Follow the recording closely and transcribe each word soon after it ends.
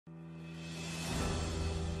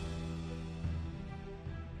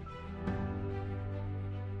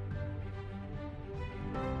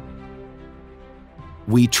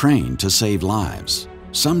We train to save lives.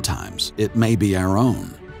 Sometimes it may be our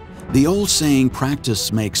own. The old saying,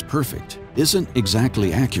 "practice makes perfect," isn't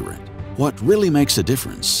exactly accurate. What really makes a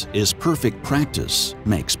difference is perfect practice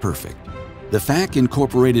makes perfect. The FAAC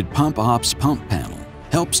Incorporated PumpOps pump panel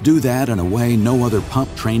helps do that in a way no other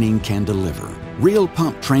pump training can deliver. Real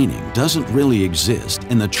pump training doesn't really exist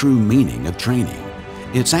in the true meaning of training.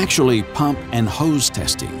 It's actually pump and hose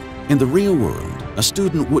testing. In the real world, a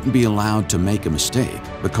student wouldn't be allowed to make a mistake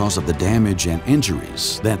because of the damage and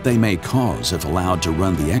injuries that they may cause if allowed to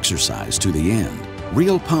run the exercise to the end.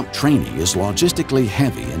 Real pump training is logistically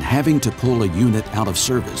heavy in having to pull a unit out of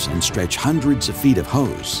service and stretch hundreds of feet of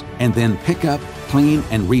hose, and then pick up, clean,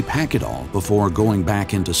 and repack it all before going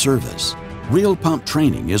back into service. Real pump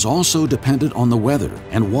training is also dependent on the weather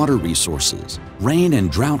and water resources. Rain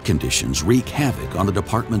and drought conditions wreak havoc on a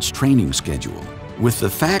department's training schedule. With the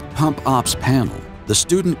FAAC PumpOps panel, the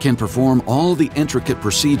student can perform all the intricate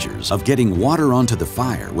procedures of getting water onto the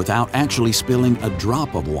fire without actually spilling a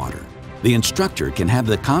drop of water. The instructor can have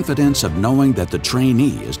the confidence of knowing that the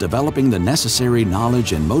trainee is developing the necessary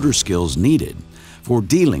knowledge and motor skills needed for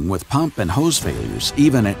dealing with pump and hose failures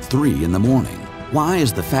even at 3 in the morning. Why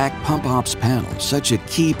is the FAAC PumpOps panel such a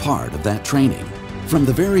key part of that training? From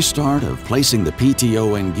the very start of placing the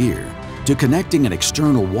PTO in gear, to connecting an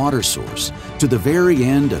external water source, to the very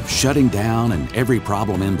end of shutting down and every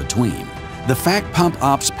problem in between, the FAAC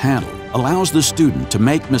PumpOps panel allows the student to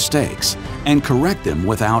make mistakes and correct them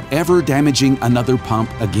without ever damaging another pump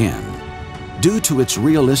again. Due to its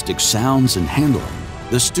realistic sounds and handling,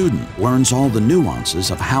 the student learns all the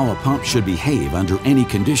nuances of how a pump should behave under any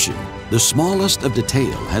condition. The smallest of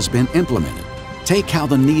detail has been implemented. Take how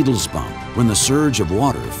the needles bump when the surge of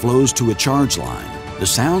water flows to a charge line, the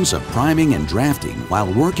sounds of priming and drafting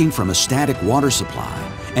while working from a static water supply,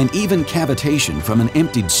 and even cavitation from an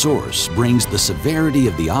emptied source brings the severity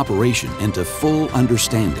of the operation into full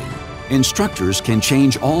understanding. Instructors can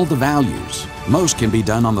change all the values. Most can be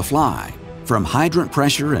done on the fly, from hydrant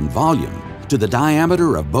pressure and volume to the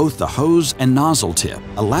diameter of both the hose and nozzle tip,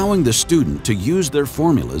 allowing the student to use their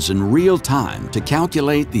formulas in real time to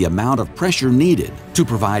calculate the amount of pressure needed to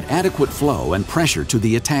provide adequate flow and pressure to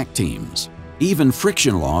the attack teams. Even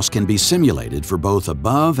friction loss can be simulated for both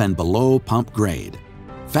above and below pump grade.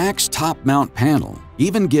 FAAC's top mount panel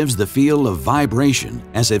even gives the feel of vibration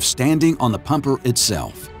as if standing on the pumper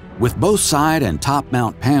itself. With both side and top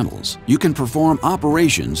mount panels, you can perform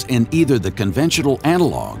operations in either the conventional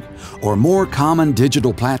analog or more common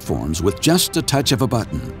digital platforms with just a touch of a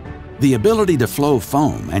button. The ability to flow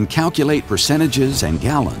foam and calculate percentages and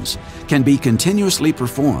gallons can be continuously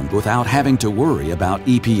performed without having to worry about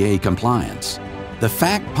EPA compliance. The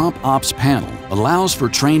FAAC PumpOps panel allows for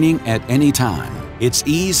training at any time. Its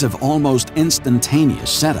ease of almost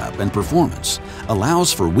instantaneous setup and performance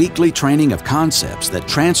allows for weekly training of concepts that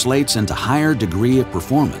translates into higher degree of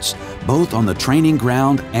performance both on the training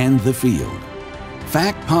ground and the field.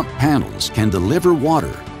 FAAC pump panels can deliver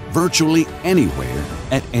water virtually anywhere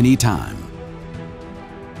at any time.